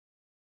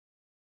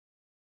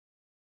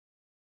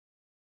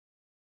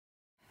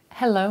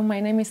Hello, my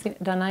name is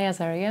Danae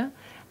Azaria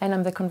and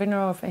I'm the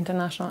convener of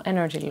International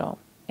Energy Law.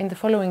 In the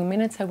following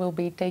minutes I will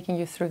be taking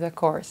you through the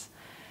course.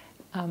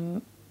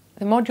 The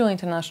module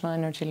International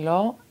Energy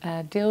Law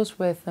deals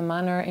with the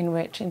manner in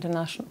which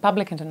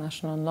public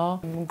international law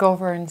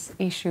governs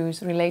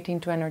issues relating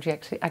to energy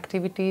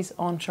activities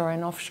onshore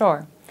and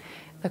offshore.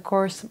 The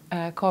course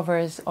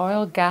covers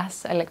oil,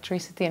 gas,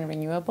 electricity and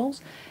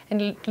renewables,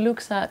 and it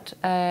looks at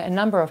a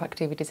number of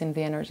activities in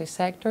the energy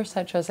sector,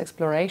 such as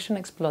exploration,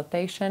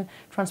 exploitation,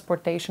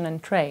 transportation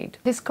and trade.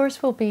 This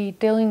course will be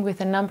dealing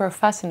with a number of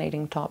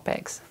fascinating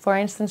topics. For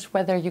instance,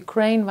 whether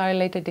Ukraine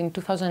violated in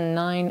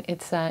 2009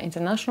 its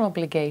international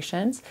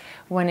obligations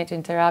when it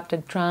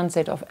interrupted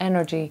transit of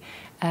energy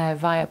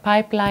via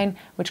pipeline,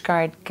 which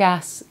carried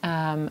gas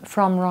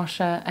from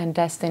Russia and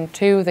destined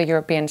to the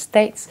European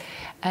states,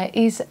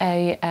 is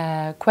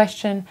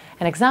an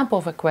example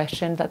of a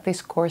question that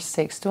this course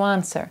seeks to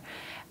answer.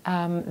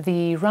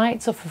 The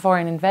rights of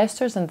foreign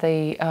investors and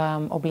the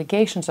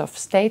obligations of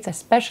states,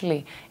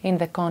 especially in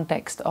the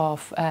context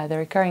of the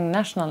recurring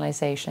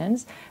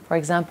nationalizations, for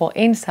example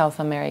in South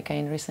America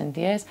in recent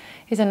years,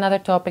 is another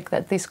topic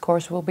that this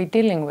course will be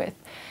dealing with.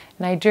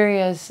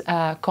 Nigeria's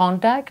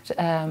conduct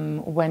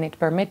when it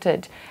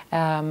permitted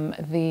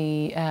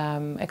the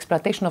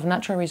exploitation of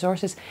natural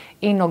resources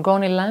in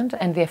Ogoniland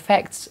and the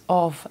effects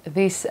of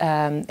these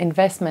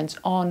investments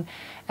on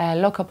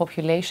local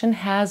population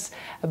has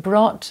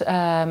brought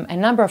a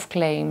number of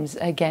claims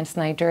against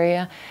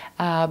Nigeria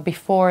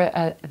before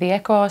the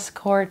ECOWAS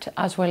court,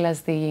 as well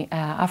as the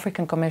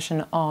African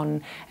Commission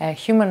on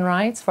Human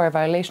Rights for a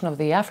violation of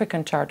the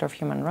African Charter of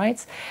Human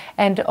Rights,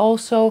 and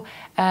also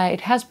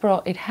it has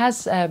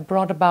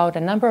brought about a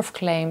number of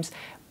claims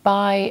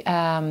by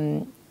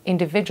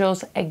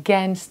individuals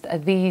against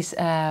these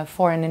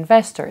foreign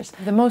investors.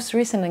 The most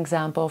recent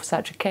example of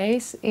such a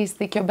case is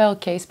the Kyobel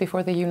case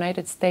before the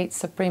United States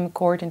Supreme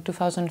Court in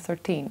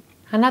 2013.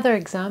 Another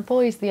example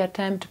is the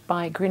attempt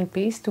by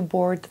Greenpeace to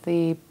board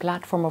the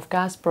platform of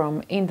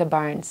Gazprom in the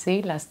Barents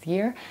Sea last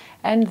year,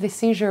 and the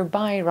seizure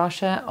by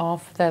Russia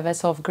of the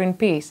vessel of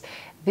Greenpeace.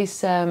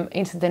 This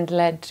incident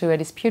led to a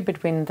dispute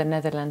between the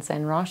Netherlands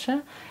and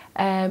Russia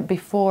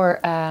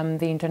before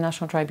the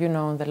International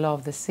Tribunal on the Law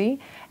of the Sea,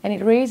 and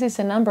it raises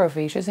a number of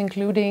issues,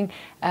 including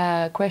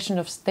question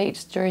of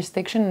state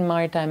jurisdiction in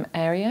maritime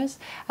areas,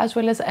 as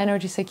well as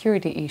energy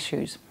security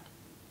issues.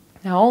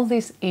 Now, all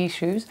these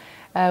issues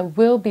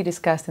will be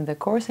discussed in the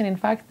course, and in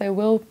fact they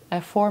will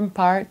form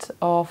part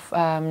of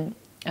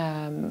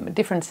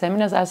different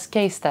seminars as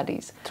case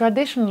studies.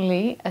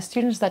 Traditionally,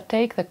 students that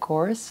take the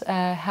course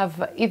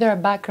have either a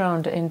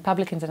background in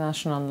public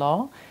international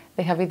law.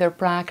 They have either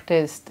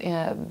practiced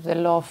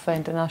the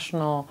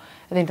international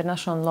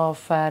law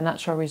of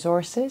natural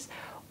resources,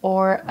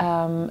 or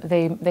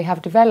they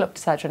have developed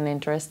such an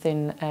interest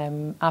in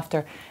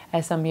after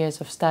some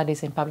years of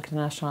studies in public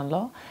international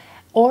law,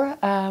 or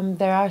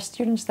there are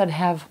students that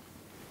have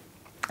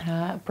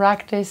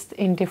practiced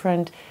in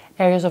different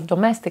areas of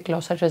domestic law,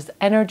 such as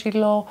energy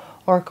law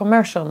or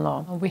commercial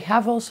law. We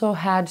have also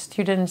had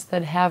students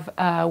that have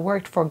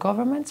worked for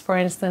governments, for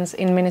instance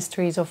in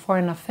ministries of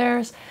foreign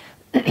affairs,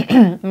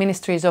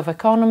 ministries of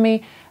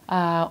economy,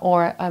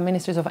 or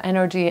ministries of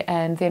energy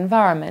and the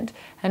environment.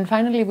 And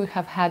finally, we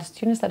have had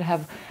students that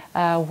have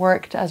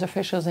worked as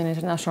officials in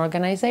international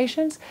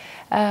organizations,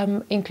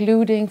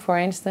 including, for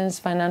instance,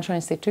 financial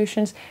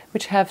institutions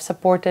which have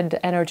supported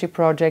energy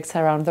projects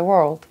around the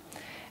world.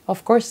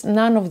 Of course,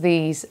 none of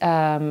these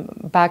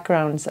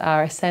backgrounds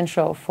are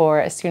essential for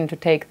a student to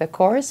take the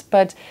course,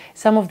 but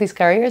some of these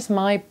careers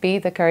might be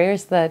the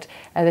careers that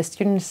the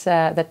students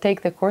that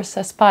take the course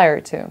aspire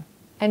to.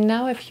 And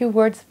now a few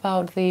words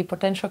about the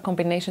potential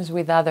combinations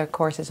with other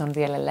courses on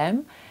the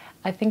LLM.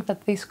 I think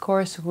that this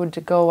course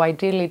would go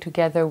ideally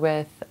together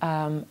with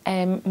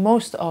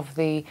most of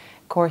the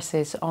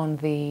courses on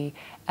the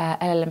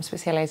LLM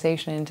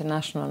specialization in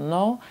international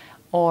law,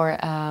 or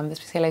the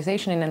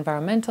specialization in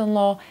environmental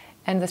law,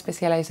 and the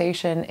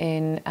specialization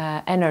in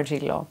energy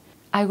law.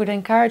 I would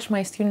encourage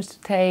my students to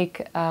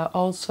take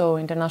also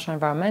international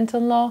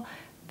environmental law,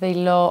 the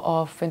law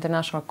of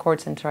international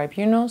courts and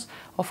tribunals,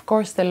 of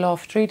course the law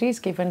of treaties,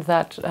 given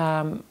that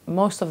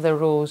most of the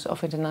rules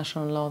of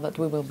international law that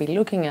we will be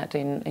looking at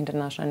in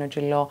international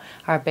energy law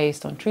are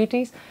based on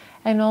treaties,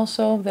 and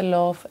also the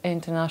law of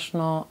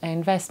international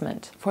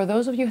investment. For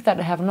those of you that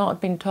have not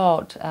been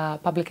taught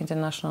public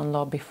international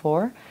law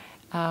before,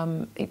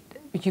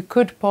 you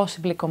could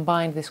possibly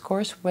combine this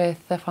course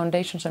with the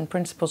foundations and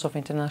principles of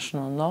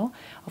international law.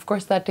 Of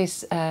course, that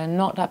is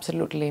not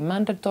absolutely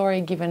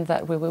mandatory, given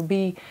that we will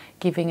be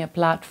giving a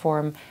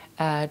platform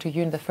to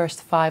you in the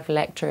first 5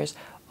 lectures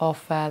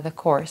of the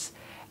course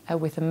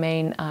with the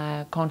main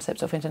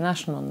concepts of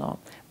international law.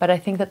 But I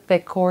think that the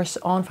course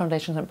on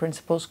foundations and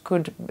principles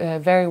could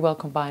very well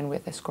combine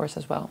with this course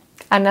as well.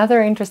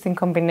 Another interesting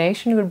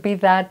combination would be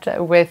that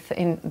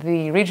in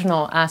the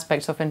regional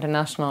aspects of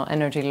international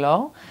energy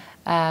law.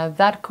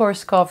 That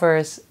course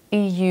covers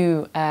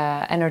EU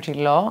energy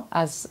law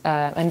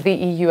and the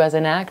EU as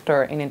an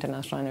actor in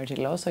international energy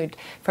law. So it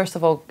first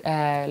of all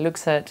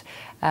looks at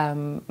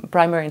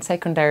primary and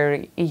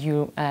secondary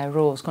EU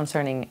rules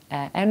concerning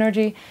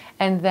energy,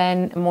 and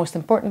then most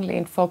importantly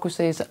it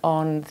focuses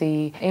on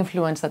the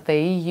influence that the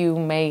EU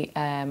may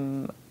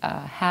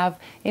have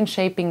in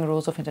shaping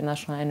rules of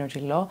international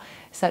energy law,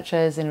 such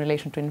as in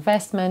relation to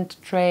investment,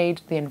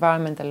 trade, the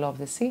environment, the law of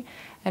the sea.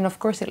 And of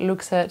course it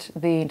looks at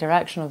the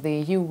interaction of the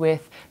EU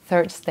with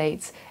third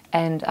states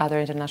and other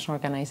international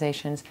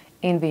organizations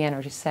in the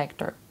energy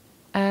sector.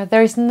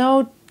 There is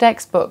no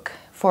textbook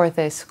for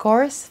this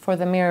course, for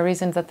the mere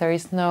reason that there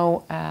is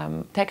no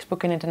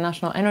textbook in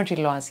international energy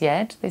law as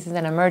yet. This is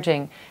an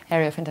emerging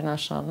area of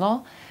international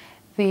law.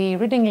 The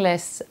reading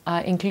lists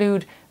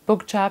include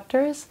book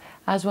chapters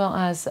as well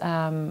as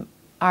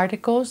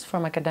articles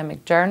from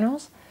academic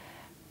journals.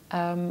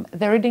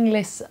 The reading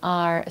lists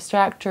are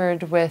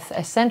structured with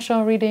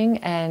essential reading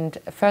and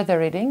further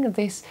reading.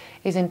 This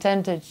is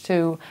intended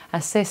to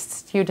assist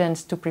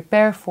students to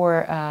prepare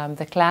for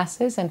the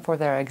classes and for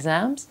their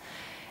exams.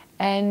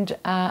 And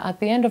at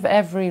the end of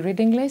every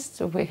reading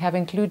list, we have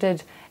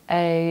included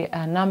a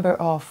number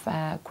of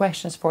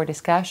questions for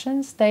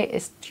discussions.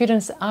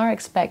 Students are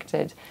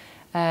expected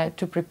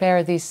to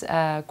prepare these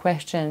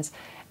questions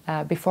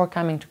before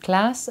coming to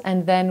class,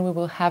 and then we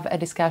will have a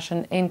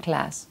discussion in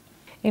class.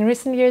 In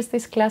recent years,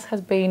 this class has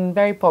been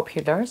very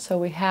popular, so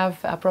we have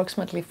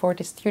approximately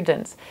 40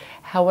 students.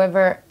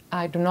 However,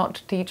 I do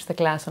not teach the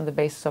class on the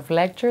basis of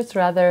lectures,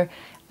 rather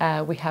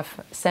we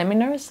have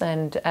seminars,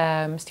 and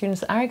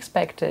students are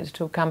expected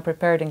to come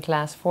prepared in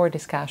class for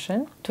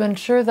discussion. To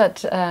ensure that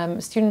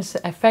students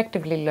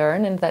effectively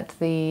learn and that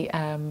they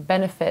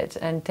benefit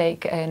and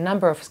take a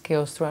number of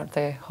skills throughout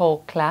the whole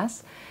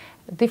class,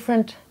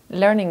 different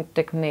learning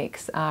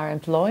techniques are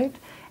employed,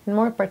 and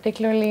more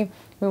particularly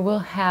we will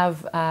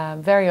have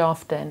very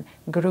often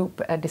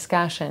group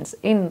discussions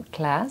in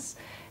class.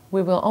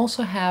 We will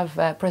also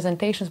have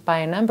presentations by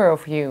a number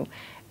of you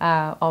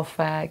of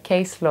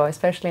case law,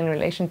 especially in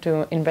relation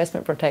to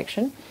investment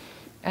protection.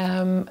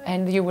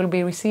 And you will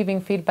be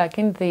receiving feedback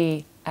in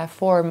the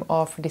form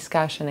of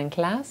discussion in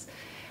class.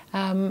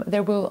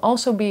 There will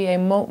also be a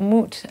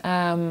moot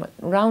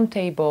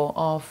roundtable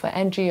of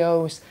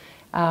NGOs,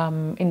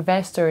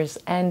 investors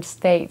and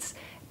states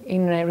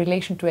in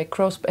relation to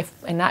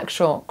an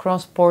actual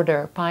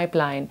cross-border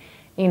pipeline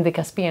in the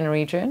Caspian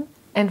region.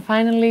 And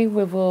finally,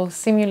 we will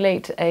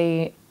simulate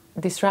a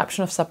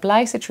disruption of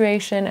supply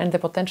situation and the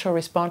potential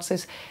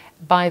responses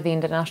by the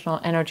International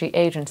Energy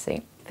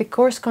Agency. The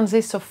course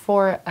consists of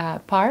 4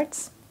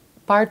 parts.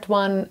 Part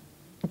 1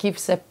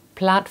 gives a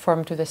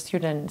platform to the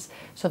students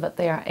so that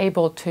they are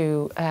able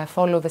to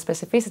follow the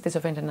specificities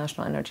of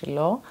international energy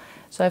law.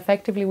 So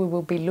effectively we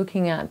will be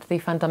looking at the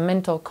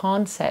fundamental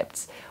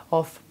concepts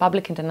of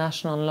public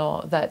international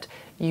law that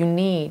you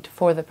need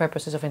for the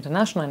purposes of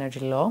international energy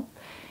law.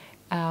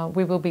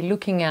 We will be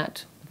looking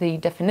at the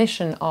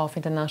definition of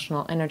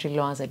international energy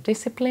law as a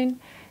discipline,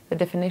 the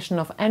definition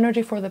of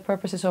energy for the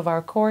purposes of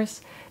our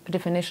course, the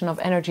definition of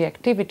energy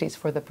activities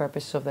for the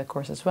purposes of the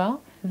course as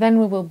well. Then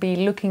we will be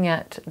looking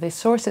at the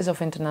sources of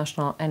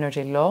international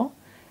energy law,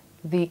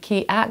 the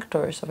key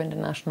actors of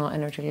international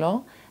energy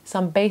law,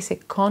 some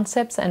basic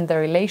concepts and the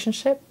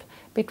relationship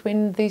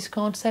between these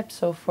concepts.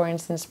 So for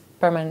instance,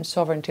 permanent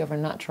sovereignty over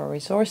natural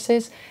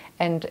resources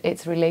and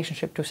its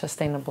relationship to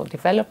sustainable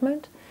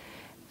development.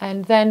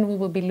 And then we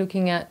will be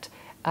looking at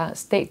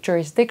state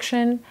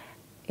jurisdiction,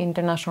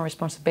 international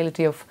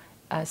responsibility of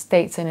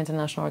states and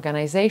international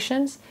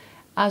organizations,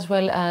 as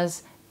well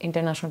as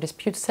international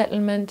dispute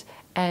settlement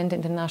and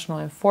international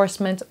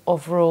enforcement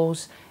of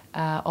rules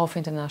of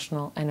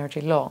international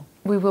energy law.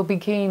 We will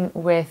begin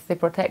with the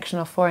protection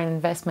of foreign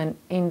investment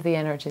in the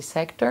energy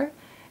sector.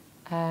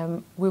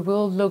 We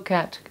will look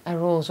at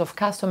rules of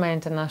customary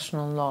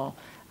international law,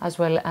 as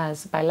well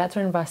as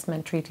bilateral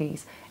investment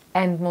treaties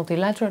and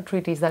multilateral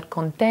treaties that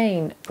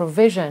contain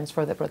provisions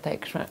for the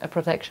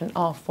protection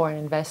of foreign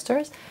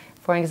investors.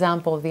 For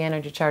example, the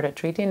Energy Charter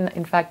Treaty.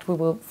 In fact, we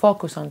will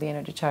focus on the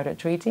Energy Charter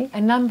Treaty. A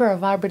number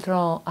of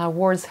arbitral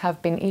awards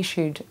have been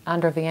issued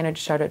under the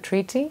Energy Charter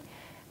Treaty,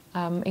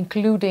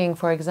 including,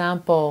 for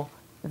example,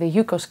 the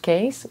UCOS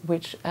case,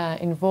 which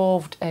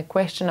involved a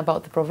question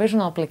about the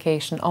provisional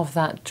application of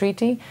that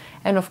treaty.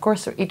 And of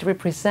course, it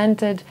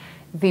represented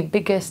the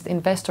biggest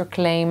investor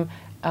claim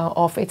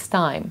of its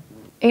time.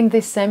 In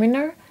this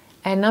seminar,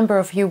 a number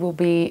of you will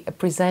be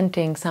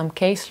presenting some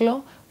case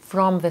law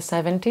from the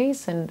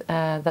 70s and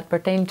that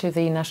pertain to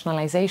the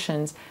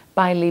nationalizations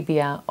by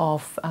Libya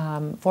of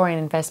foreign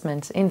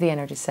investments in the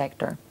energy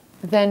sector.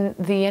 Then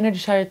the Energy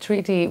Charter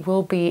Treaty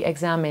will be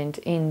examined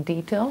in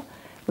detail.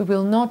 We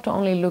will not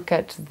only look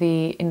at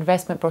the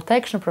investment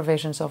protection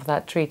provisions of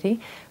that treaty,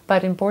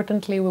 but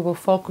importantly we will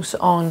focus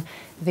on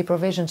the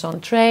provisions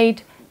on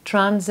trade,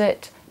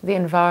 transit, the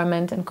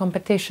environment and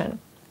competition.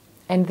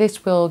 And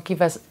this will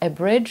give us a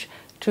bridge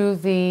to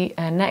the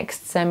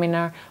next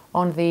seminar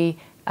on the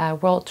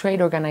World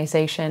Trade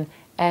Organization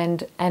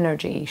and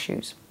energy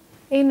issues.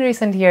 In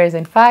recent years,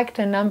 in fact,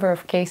 a number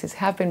of cases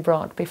have been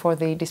brought before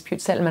the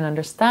dispute settlement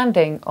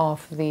understanding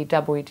of the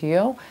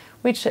WTO,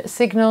 which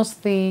signals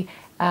the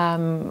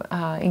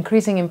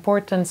increasing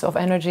importance of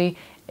energy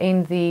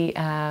in the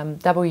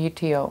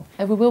WTO.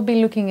 And we will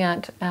be looking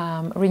at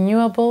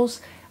renewables,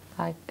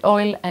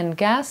 oil and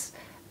gas,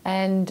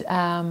 and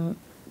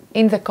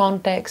in the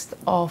context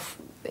of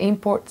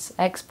imports,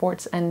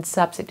 exports and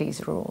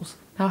subsidies rules.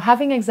 Now,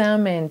 having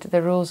examined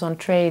the rules on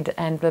trade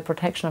and the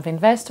protection of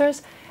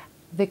investors,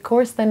 the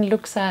course then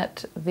looks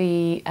at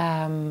the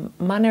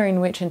manner in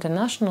which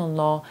international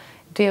law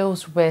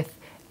deals with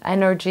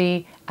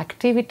energy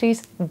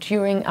activities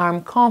during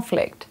armed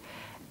conflict.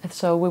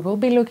 So we will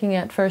be looking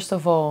at, first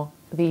of all,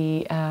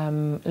 the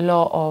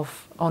law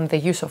on the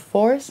use of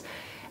force,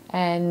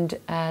 and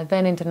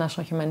then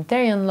international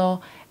humanitarian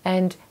law,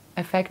 and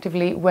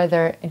effectively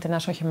whether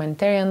international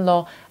humanitarian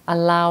law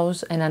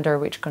allows, and under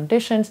which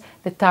conditions,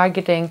 the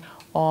targeting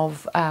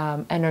of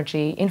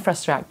energy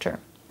infrastructure.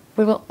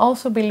 We will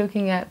also be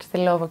looking at the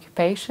law of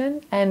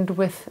occupation, and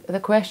with the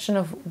question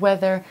of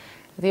whether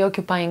the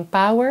occupying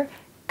power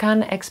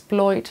can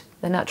exploit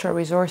the natural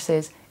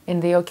resources in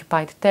the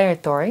occupied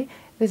territory.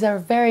 These are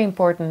very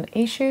important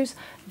issues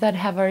that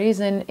have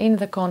arisen in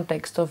the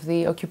context of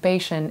the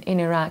occupation in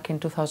Iraq in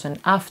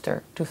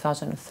after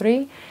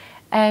 2003,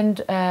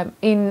 and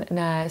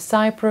in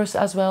Cyprus,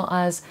 as well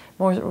as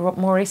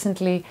more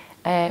recently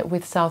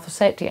with South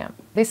Ossetia.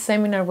 This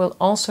seminar will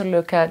also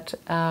look at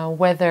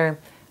whether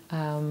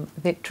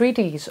the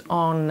treaties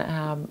on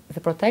the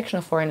protection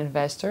of foreign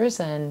investors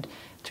and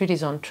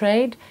treaties on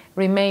trade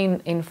remain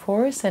in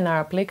force and are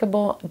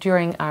applicable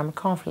during armed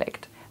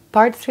conflict.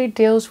 Part 3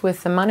 deals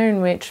with the manner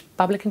in which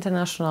public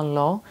international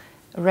law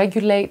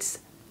regulates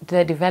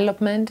the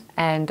development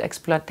and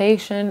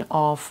exploitation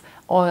of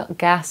oil,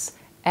 gas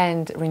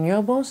and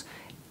renewables,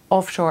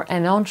 offshore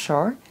and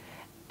onshore,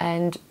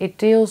 and it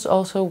deals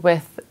also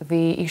with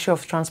the issue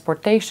of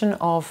transportation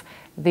of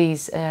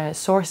these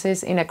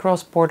sources in a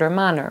cross-border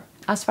manner.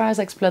 As far as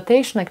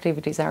exploitation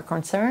activities are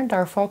concerned,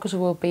 our focus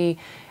will be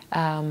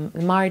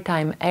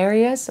maritime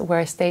areas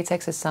where states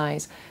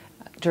exercise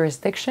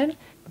jurisdiction,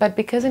 but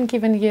because in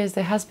given years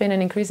there has been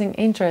an increasing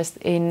interest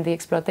in the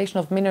exploitation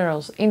of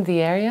minerals in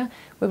the area,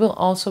 we will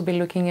also be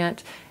looking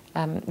at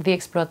the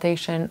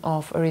exploitation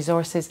of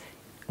resources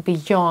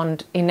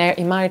beyond, in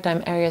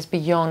maritime areas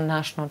beyond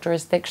national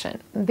jurisdiction.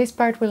 This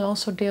part will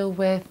also deal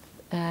with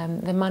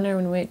the manner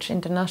in which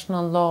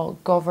international law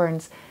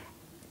governs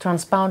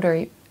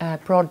transboundary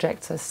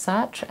projects as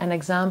such. An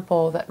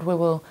example that we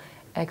will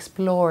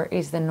explore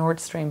is the Nord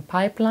Stream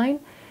pipeline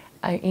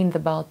in the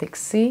Baltic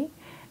Sea.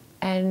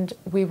 And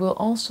we will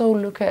also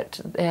look at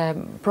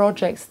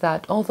projects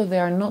that, although they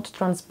are not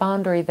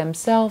transboundary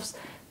themselves,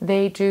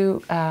 they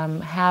do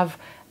have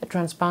a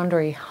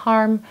transboundary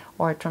harm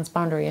or a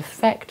transboundary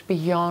effect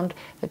beyond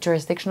the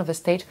jurisdiction of the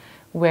state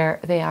where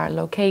they are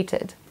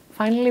located.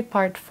 Finally,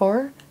 part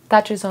 4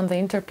 touches on the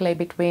interplay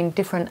between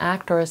different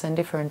actors and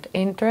different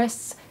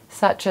interests,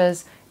 such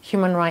as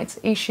human rights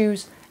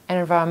issues and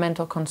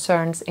environmental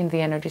concerns in the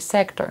energy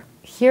sector.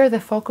 Here the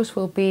focus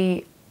will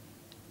be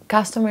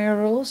customary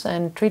rules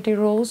and treaty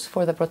rules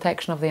for the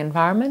protection of the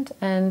environment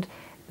and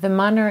the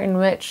manner in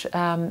which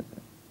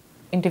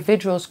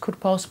individuals could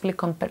possibly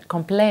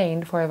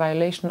complain for a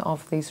violation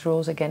of these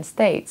rules against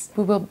states.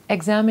 We will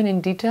examine in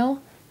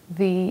detail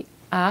the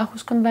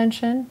Aarhus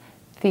Convention,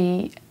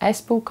 the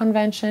Espoo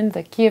Convention,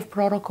 the Kiev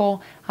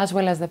Protocol, as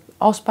well as the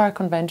OSPAR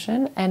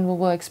Convention, and we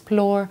will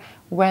explore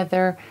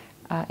whether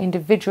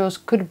individuals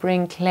could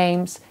bring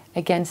claims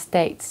against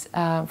states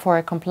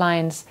for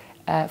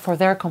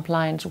their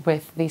compliance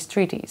with these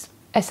treaties.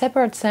 A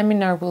separate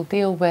seminar will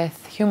deal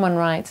with human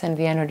rights and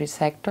the energy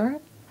sector,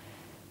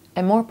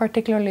 and more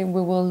particularly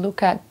we will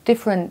look at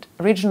different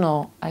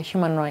regional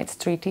human rights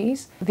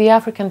treaties, the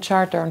African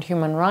Charter on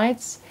Human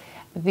Rights,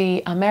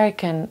 the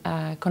American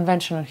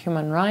Convention on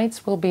Human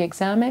Rights will be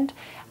examined,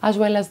 as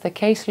well as the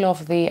case law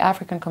of the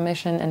African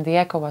Commission and the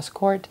ECOWAS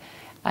Court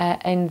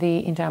and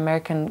the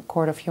Inter-American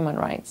Court of Human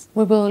Rights.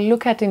 We will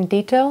look at in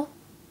detail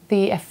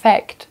the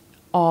effect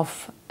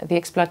of the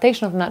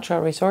exploitation of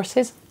natural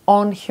resources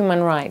on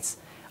human rights,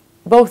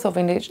 both of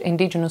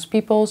indigenous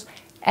peoples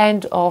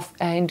and of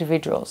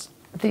individuals.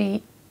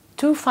 The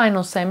 2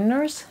 final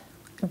seminars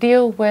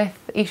deal with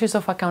issues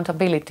of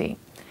accountability.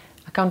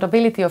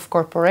 Accountability of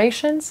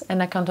corporations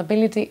and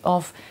accountability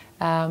of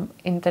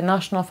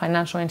international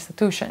financial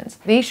institutions.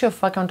 The issue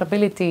of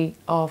accountability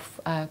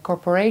of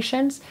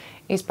corporations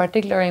is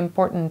particularly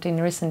important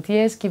in recent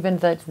years, given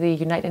that the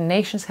United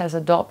Nations has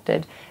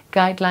adopted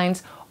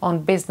guidelines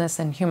on business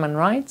and human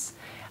rights.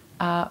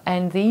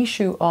 And the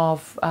issue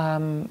of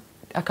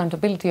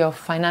accountability of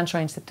financial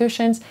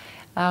institutions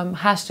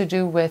has to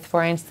do with,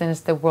 for instance,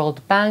 the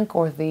World Bank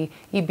or the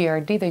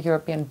EBRD, the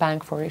European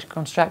Bank for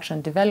Reconstruction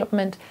and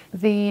Development.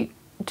 The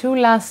 2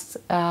 last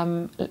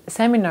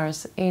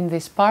seminars in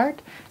this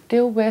part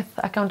deal with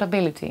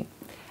accountability.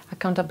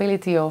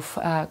 Accountability of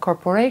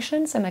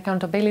corporations and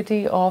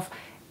accountability of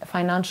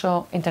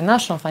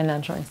international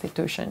financial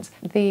institutions.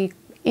 The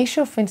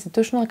issue of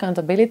institutional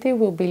accountability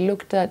will be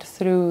looked at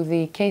through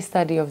the case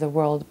study of the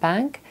World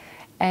Bank,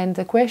 and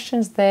the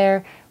questions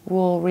there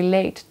will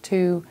relate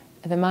to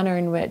the manner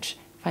in which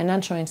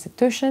financial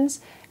institutions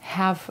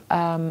have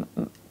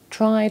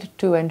tried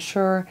to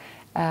ensure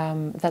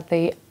that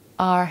they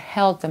are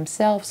held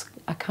themselves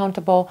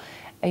accountable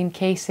in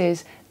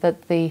cases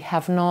that they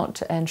have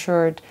not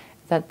ensured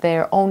that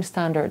their own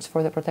standards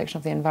for the protection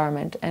of the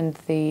environment and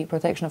the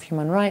protection of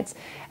human rights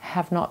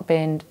have not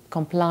been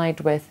complied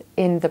with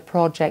in the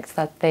projects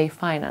that they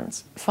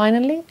finance.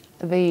 Finally,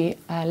 the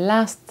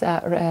last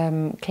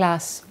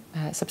class,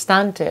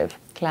 substantive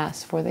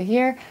class for the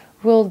year,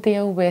 will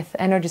deal with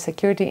energy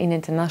security in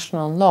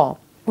international law.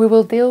 We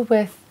will deal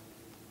with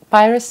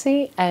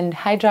piracy and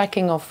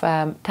hijacking of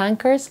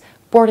tankers,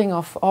 boarding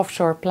of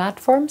offshore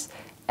platforms,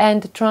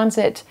 and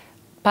transit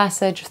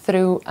passage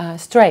through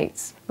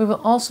straits. We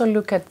will also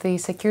look at the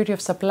security of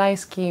supply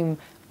scheme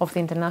of the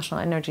International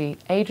Energy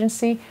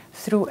Agency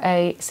through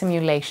a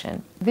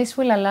simulation. This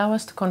will allow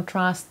us to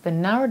contrast the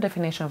narrow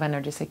definition of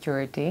energy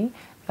security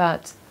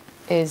that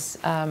is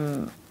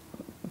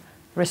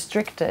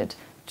restricted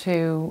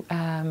to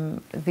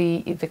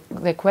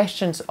the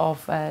questions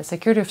of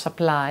security of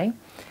supply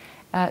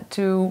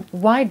to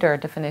wider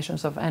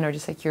definitions of energy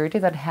security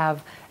that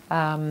have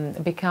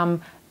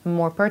become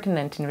more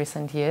pertinent in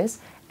recent years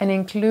and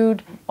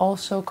include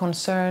also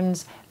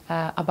concerns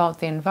about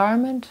the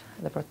environment,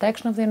 the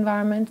protection of the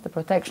environment, the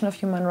protection of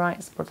human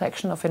rights,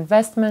 protection of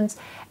investments,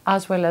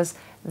 as well as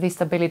the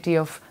stability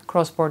of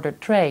cross-border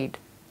trade.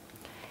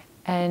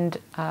 And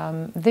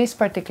this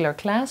particular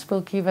class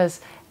will give us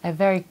a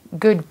very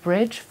good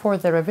bridge for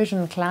the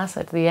revision class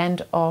at the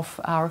end of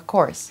our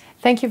course.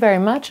 Thank you very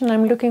much, and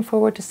I'm looking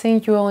forward to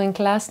seeing you all in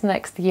class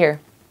next year.